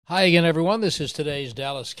Hi again, everyone. This is today's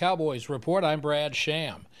Dallas Cowboys Report. I'm Brad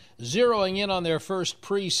Sham. Zeroing in on their first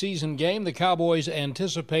preseason game, the Cowboys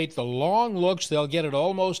anticipate the long looks they'll get at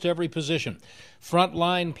almost every position.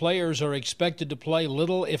 Frontline players are expected to play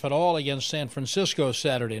little, if at all, against San Francisco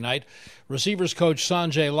Saturday night. Receivers coach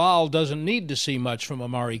Sanjay Lal doesn't need to see much from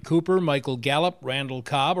Amari Cooper, Michael Gallup, Randall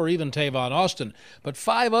Cobb, or even Tavon Austin. But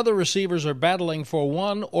 5 other receivers are battling for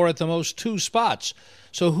one or at the most 2 spots.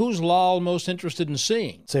 So who's Lal most interested in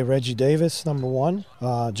seeing? Say Reggie Davis, number 1.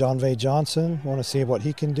 John V. Johnson, want to see what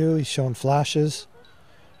he can do. He's shown flashes.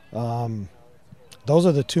 Those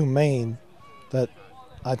are the 2 main that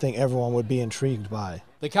I think everyone would be intrigued by.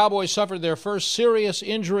 The Cowboys suffered their first serious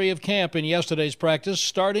injury of camp in yesterday's practice.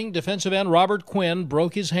 Starting defensive end Robert Quinn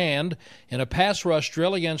broke his hand in a pass rush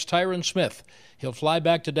drill against Tyron Smith. He'll fly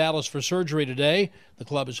back to Dallas for surgery today. The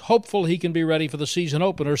club is hopeful he can be ready for the season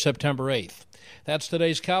opener September 8th. That's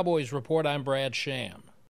today's Cowboys Report. I'm Brad Sham.